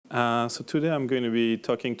So today I'm going to be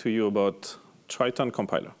talking to you about Triton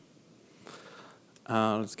compiler.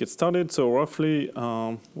 Let's get started. So roughly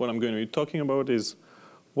what I'm going to be talking about is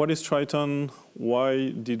what is Triton, why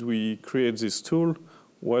did we create this tool,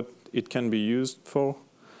 what it can be used for.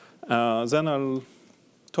 Then I'll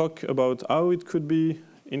talk about how it could be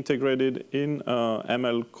integrated in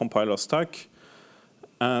ML compiler stack.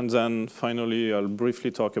 And then finally, I'll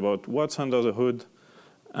briefly talk about what's under the hood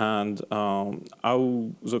and how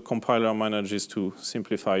the compiler manages to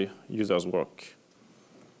simplify users' work.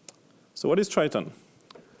 So what is Triton?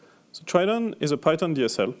 So Triton is a Python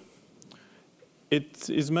DSL. It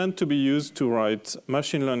is meant to be used to write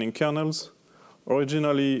machine learning kernels.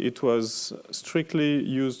 Originally, it was strictly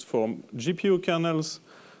used for GPU kernels,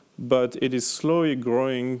 but it is slowly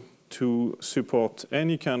growing to support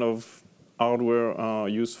any kind of hardware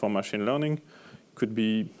used for machine learning. It could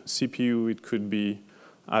be CPU, it could be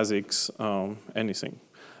ASICs, anything.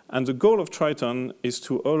 And the goal of Triton is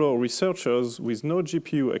to allow researchers with no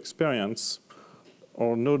GPU experience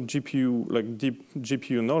or no GPU, like deep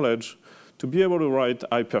GPU knowledge, to be able to write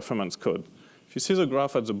high-performance code. If you see the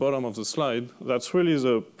graph at the bottom of the slide, that's really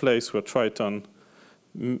the place where Triton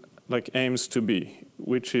aims to be,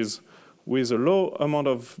 which is with a low amount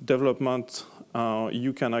of development,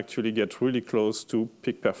 you can actually get really close to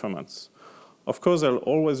peak performance. Of course, there'll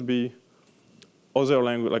always be other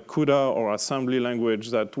language like CUDA or assembly language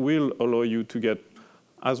that will allow you to get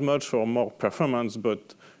as much or more performance,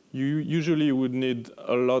 but you usually would need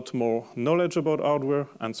a lot more knowledge about hardware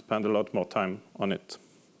and spend a lot more time on it.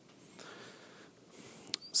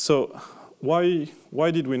 So why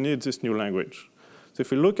did we need this new language? So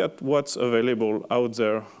if we look at what's available out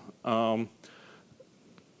there to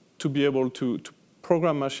be able to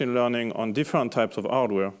program machine learning on different types of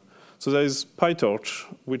hardware, so there is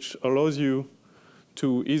PyTorch, which allows you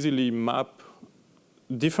to easily map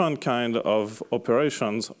different kind of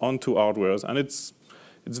operations onto hardwares. And it's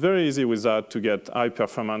very easy with that to get high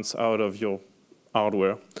performance out of your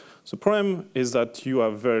hardware. The problem is that you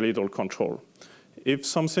have very little control. If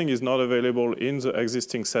something is not available in the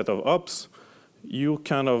existing set of ops, you're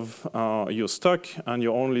stuck, and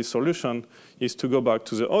your only solution is to go back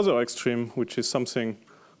to the other extreme, which is something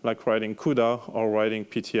like writing CUDA or writing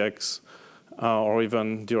PTX or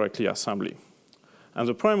even directly assembly. And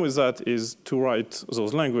the problem with that is to write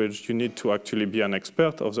those languages, you need to actually be an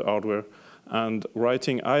expert of the hardware, and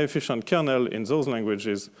writing high-efficient kernel in those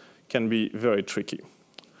languages can be very tricky.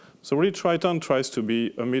 So really, Triton tries to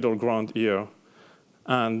be a middle ground here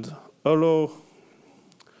and allow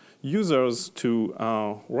users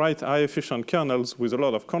to write high-efficient kernels with a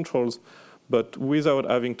lot of controls, but without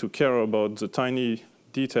having to care about the tiny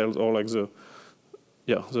details or like the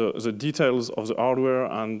details of the hardware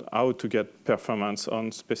and how to get performance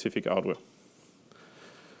on specific hardware.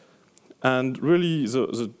 And really,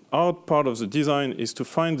 the hard part of the design is to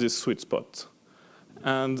find this sweet spot.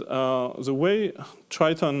 And the way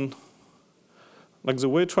Triton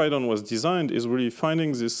was designed is really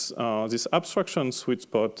finding this abstraction sweet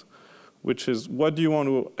spot, which is what do you want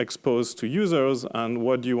to expose to users and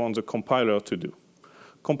what do you want the compiler to do.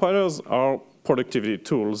 Compilers are productivity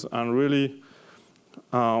tools, and really,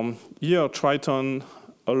 here Triton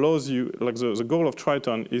allows you, like the goal of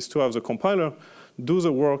Triton is to have the compiler do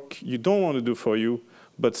the work you don't want to do for you,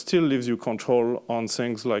 but still leaves you control on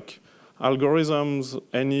things like algorithms,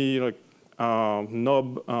 any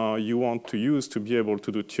knob you want to use to be able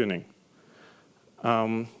to do tuning.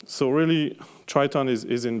 So really, Triton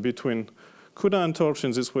is in between CUDA and Torch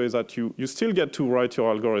in this way that you still get to write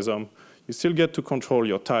your algorithm, you still get to control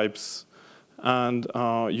your types, and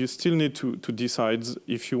you still need to decide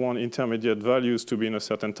if you want intermediate values to be in a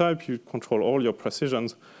certain type. You control all your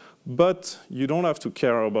precisions, but you don't have to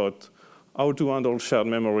care about how to handle shared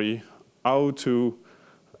memory, how to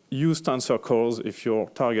use tensor cores if your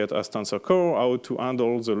target has tensor core, how to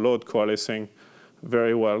handle the load coalescing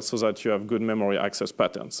very well so that you have good memory access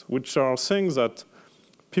patterns, which are things that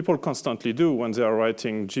people constantly do when they are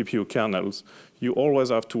writing GPU kernels. You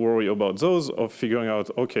always have to worry about those, of figuring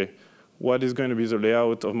out, OK, what is going to be the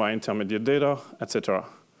layout of my intermediate data, etc.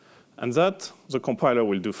 And that the compiler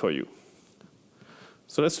will do for you.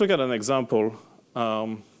 So let's look at an example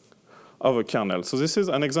of a kernel. So this is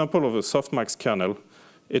an example of a softmax kernel.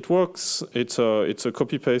 It works. It's a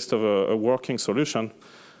copy-paste of a working solution.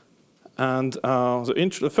 And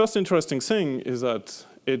the first interesting thing is that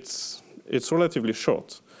it's relatively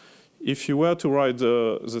short. If you were to write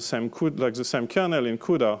the same kernel in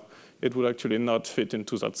CUDA, it would actually not fit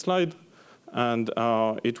into that slide, and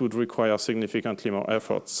it would require significantly more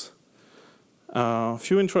efforts. A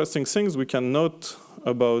few interesting things we can note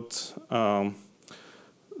about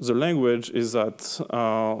the language is that,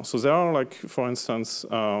 so there are like, for instance,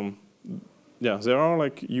 there are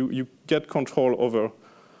like, you get control over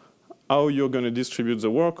how you're going to distribute the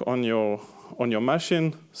work on your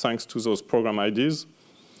machine thanks to those program IDs.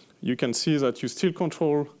 You can see that you still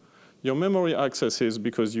control your memory accesses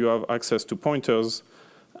because you have access to pointers,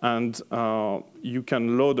 and you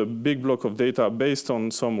can load a big block of data based on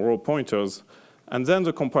some raw pointers. And then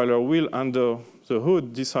the compiler will, under the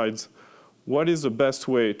hood, decides what is the best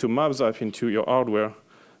way to map that into your hardware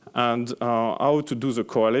and how to do the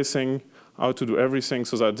coalescing, how to do everything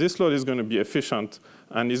so that this load is going to be efficient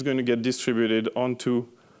and is going to get distributed onto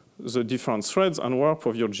the different threads and warp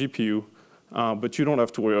of your GPU, but you don't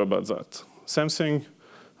have to worry about that. Same thing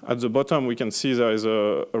at the bottom, we can see there is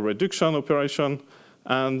a reduction operation,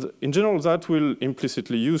 and in general, that will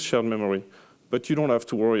implicitly use shared memory, but you don't have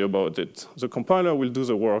to worry about it. The compiler will do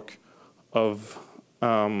the work of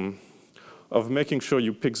making sure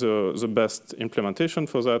you pick the best implementation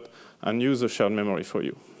for that and use the shared memory for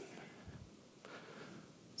you.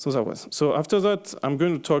 So after that, I'm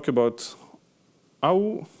going to talk about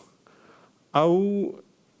how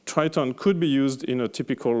Triton could be used in a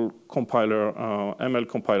typical compiler, ML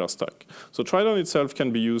compiler stack. So Triton itself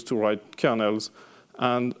can be used to write kernels,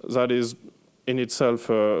 and that is in itself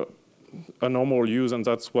a normal use, and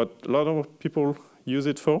that's what a lot of people use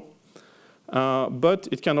it for. But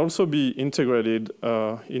it can also be integrated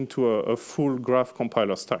into a full graph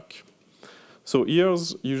compiler stack. So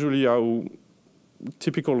here's usually how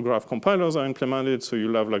typical graph compilers are implemented. So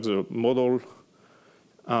you'll have like the model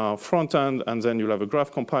front end, and then you'll have a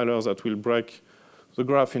graph compiler that will break the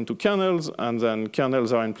graph into kernels, and then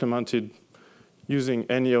kernels are implemented using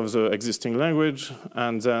any of the existing language,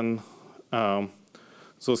 and then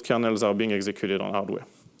those kernels are being executed on hardware.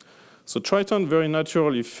 So Triton very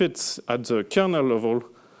naturally fits at the kernel level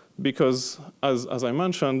because, as I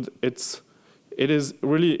mentioned, it is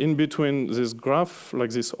really in between this graph,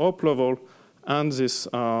 like this op level, and this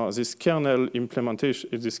kernel implementation,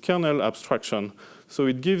 this kernel abstraction. So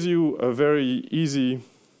it gives you a very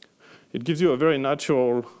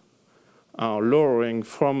natural lowering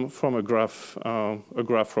from a graph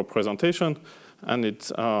representation, and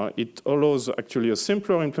it allows actually a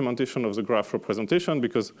simpler implementation of the graph representation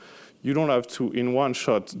because you don't have to, in one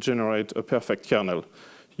shot, generate a perfect kernel.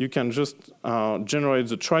 You can just generate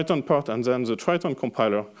the Triton part, and then the Triton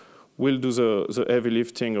compiler will do the heavy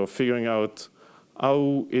lifting of figuring out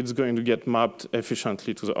how it's going to get mapped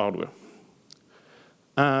efficiently to the hardware.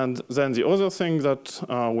 And then the other thing that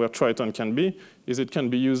where Triton can be is it can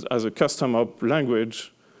be used as a custom op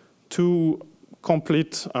language to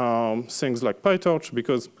complete things like PyTorch,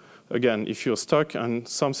 because again, if you're stuck and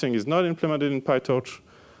something is not implemented in PyTorch,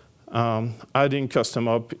 adding custom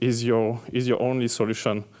op is your only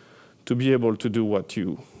solution to be able to do what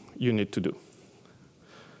you need to do.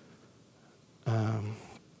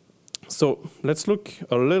 So let's look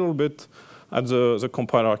a little bit at the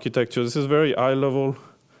compiler architecture. This is a very high-level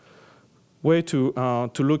way to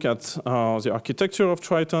look at the architecture of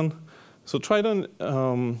Triton. So Triton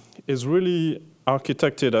is really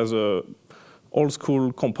architected as a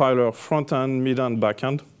old-school compiler, front-end, mid-end,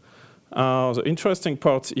 back-end. The interesting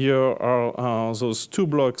parts here are those two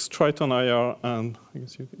blocks, Triton IR and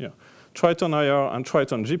Triton IR and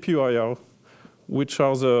Triton GPU IR, which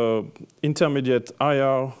are the intermediate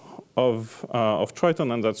IR of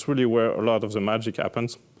Triton, and that's really where a lot of the magic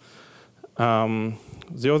happens.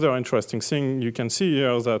 The other interesting thing you can see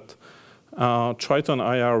here is that Triton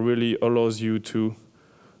IR really allows you to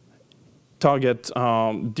target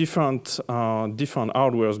different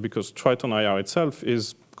hardwares, because Triton IR itself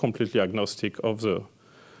is completely agnostic of the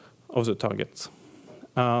targets.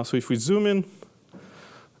 So if we zoom in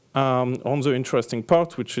on the interesting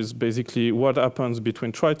part, which is basically what happens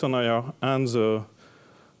between Triton IR and the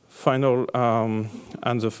final and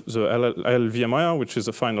the LLVM IR, which is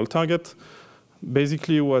the final target.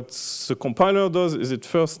 Basically, what the compiler does is it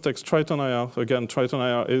first takes Triton IR. Again, Triton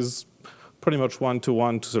IR is pretty much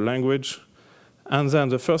one-to-one to the language. And then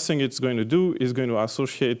the first thing it's going to do is going to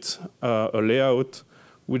associate a layout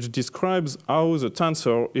which describes how the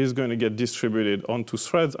tensor is going to get distributed onto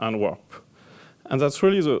threads and warp. And that's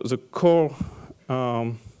really the core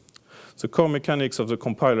mechanics of the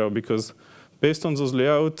compiler, because based on those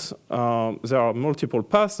layouts, there are multiple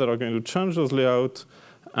paths that are going to change those layouts,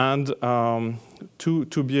 and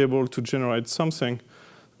to be able to generate something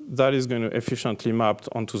that is going to efficiently map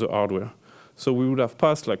onto the hardware. So we would have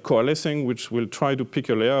paths like coalescing, which will try to pick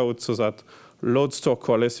a layout so that load store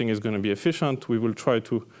coalescing is going to be efficient. We will try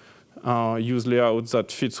to use layouts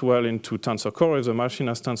that fits well into tensor core if the machine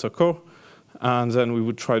has tensor core. And then we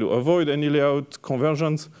would try to avoid any layout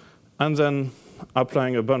conversions, and then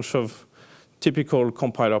applying a bunch of typical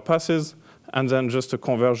compiler passes, and then just a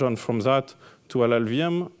conversion from that to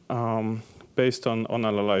LLVM based on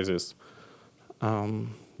analysis.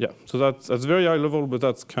 Yeah, so that's very high level, but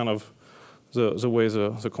that's kind of the way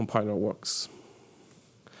the compiler works.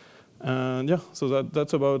 And yeah, so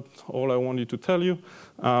that's about all I wanted to tell you.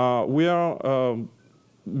 We are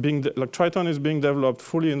Triton is being developed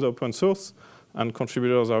fully in the open source, and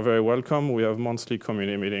contributors are very welcome. We have monthly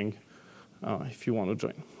community meeting if you want to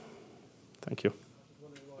join. Thank you.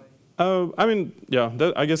 I mean, yeah,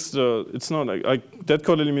 I guess it's not like dead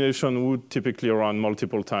code elimination would typically run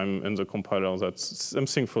multiple times in the compiler. That's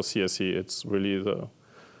something for CSE. It's really the,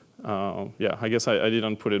 yeah, I guess I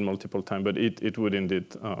didn't put it multiple times, but it would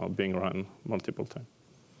indeed being run multiple times.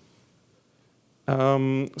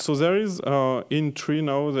 So there is in Tree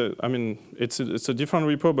now, I mean, it's a different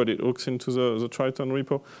repo, but it hooks into the Triton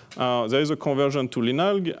repo. There is a conversion to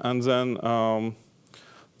linalg, and then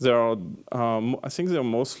there are, I think they're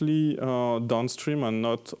mostly downstream and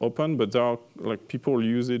not open, but there are like people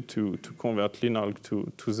use it to convert linalg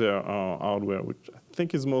to their hardware, which I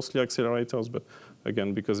think is mostly accelerators, but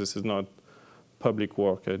again, because this is not public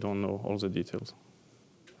work, I don't know all the details.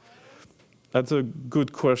 That's a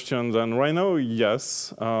good question. Then right now,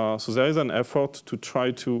 yes. So there is an effort to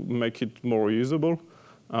try to make it more usable.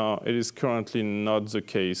 It is currently not the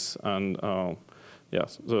case, and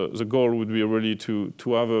yes, the goal would be really to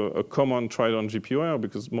have a common Triton GPU,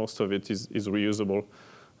 because most of it is reusable.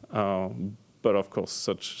 But of course,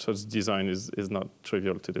 such design is not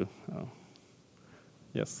trivial to do.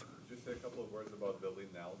 Yes? Could you say a couple of words about the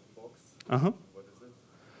linalg box? Uh-huh. What is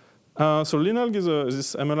it? So linalg is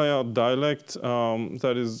this MLIR dialect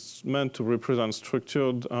that is meant to represent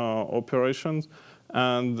structured operations.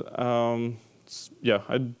 And yeah,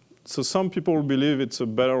 so some people believe it's a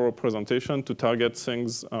better representation to target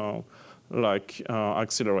things like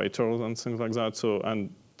accelerators and things like that. So,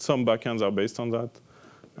 and some backends are based on that.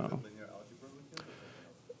 Linear algebra with it?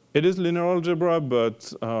 It is linear algebra,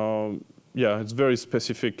 but yeah, it's very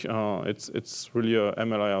specific. It's really a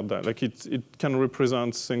MLIR dialect. Like it can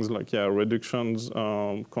represent things like reductions,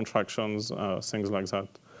 contractions, things like that.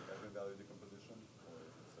 Value decomposition, or is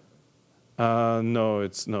it something? No,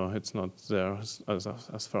 it's not there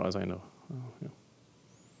as far as I know. Yeah.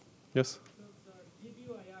 Yes. So the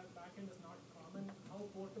GPU IR backend is not common. How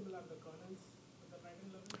portable are the kernels at the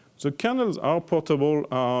Triton level? The kernels are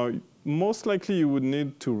portable. Most likely you would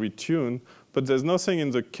need to retune, but there's nothing in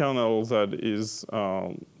the kernel that is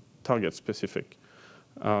target specific.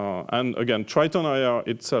 And again, Triton IR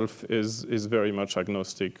itself is very much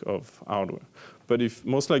agnostic of hardware. But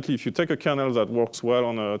most likely if you take a kernel that works well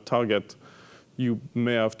on a target, you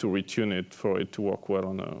may have to retune it for it to work well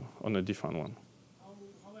on a different one.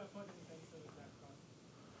 How effort intensive is that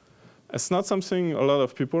process? It's not something a lot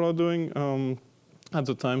of people are doing at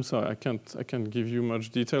the time, so I can't give you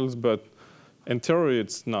much details. But in theory,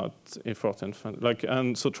 it's not effort and fun.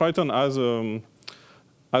 And so Triton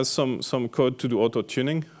has some code to do auto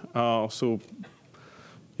tuning. So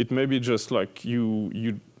it may be just like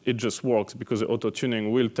it just works because the auto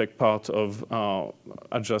tuning will take part of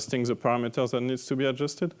adjusting the parameters that needs to be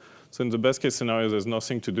adjusted. So in the best case scenario, there's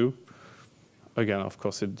nothing to do. Again, of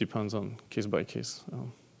course, it depends on case by case.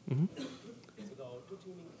 Mm-hmm. So the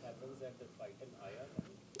auto-tuning happens at the Triton IR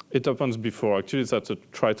level? It happens before. Actually, it's at the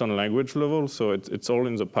Triton language level, so it's all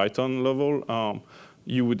in the Python level.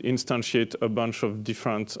 You would instantiate a bunch of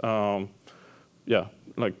different,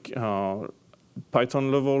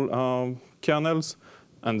 Python level kernels,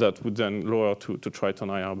 and that would then lower to Triton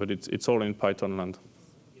IR, but it's all in Python land.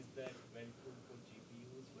 Is that well true for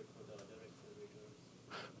GPUs, but for the other accelerators?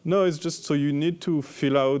 No, it's just so you need to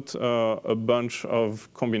fill out a bunch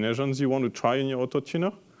of combinations you want to try in your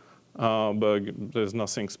auto-tuner, but there's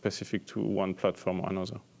nothing specific to one platform or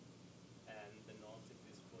another. And the knobs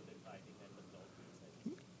exist for the typing and the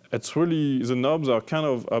blocking side? It's really, the knobs are kind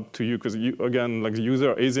of up to you, because again, like the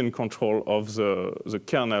user is in control of the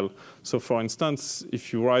kernel. So for instance,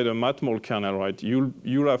 if you write a matmul kernel, right,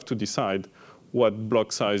 you'll have to decide what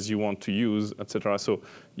block size you want to use, etc. So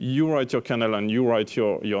you write your kernel and you write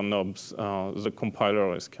your knobs. The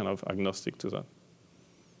compiler is kind of agnostic to that.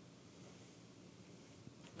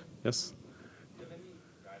 Yes? Do you have any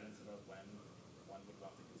guidance about when one would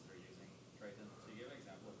want to consider using Triton? So you gave an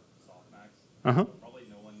example of softmax. Uh-huh. Probably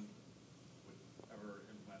no one would ever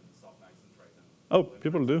implement softmax in Triton. Oh,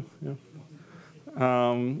 people do, yeah.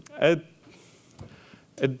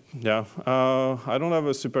 I don't have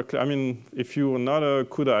a super clear, I mean, if you're not a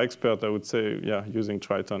CUDA expert, I would say, yeah, using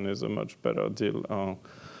Triton is a much better deal.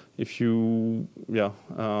 if you, yeah,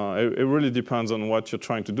 it really depends on what you're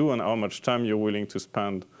trying to do and how much time you're willing to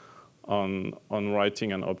spend on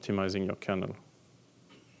writing and optimizing your kernel.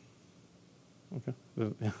 Okay, yeah,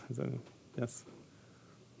 yes? Is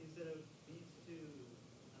there a means to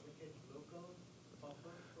allocate local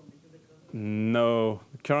buffer from within the kernel? No,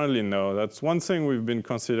 currently no. That's one thing we've been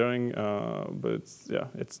considering, but yeah,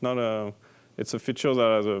 it's not a. It's a feature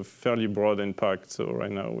that has a fairly broad impact. So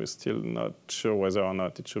right now we're still not sure whether or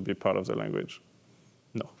not it should be part of the language.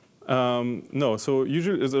 No. No. So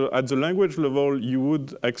usually at the language level, you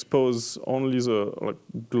would expose only the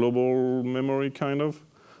global memory kind of.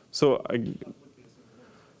 So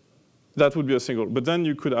that would be a single. But then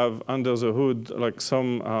you could have under the hood like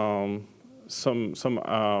some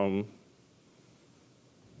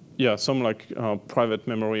private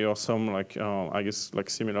memory or some I guess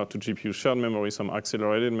like similar to GPU shared memory, some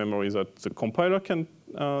accelerated memory that the compiler can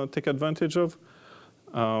take advantage of.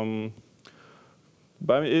 But I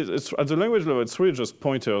mean, it's at the language level, it's really just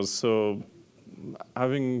pointers. So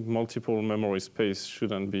having multiple memory space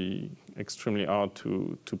shouldn't be extremely hard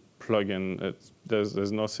to plug in.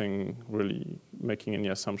 There's nothing really making any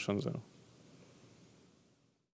assumptions there.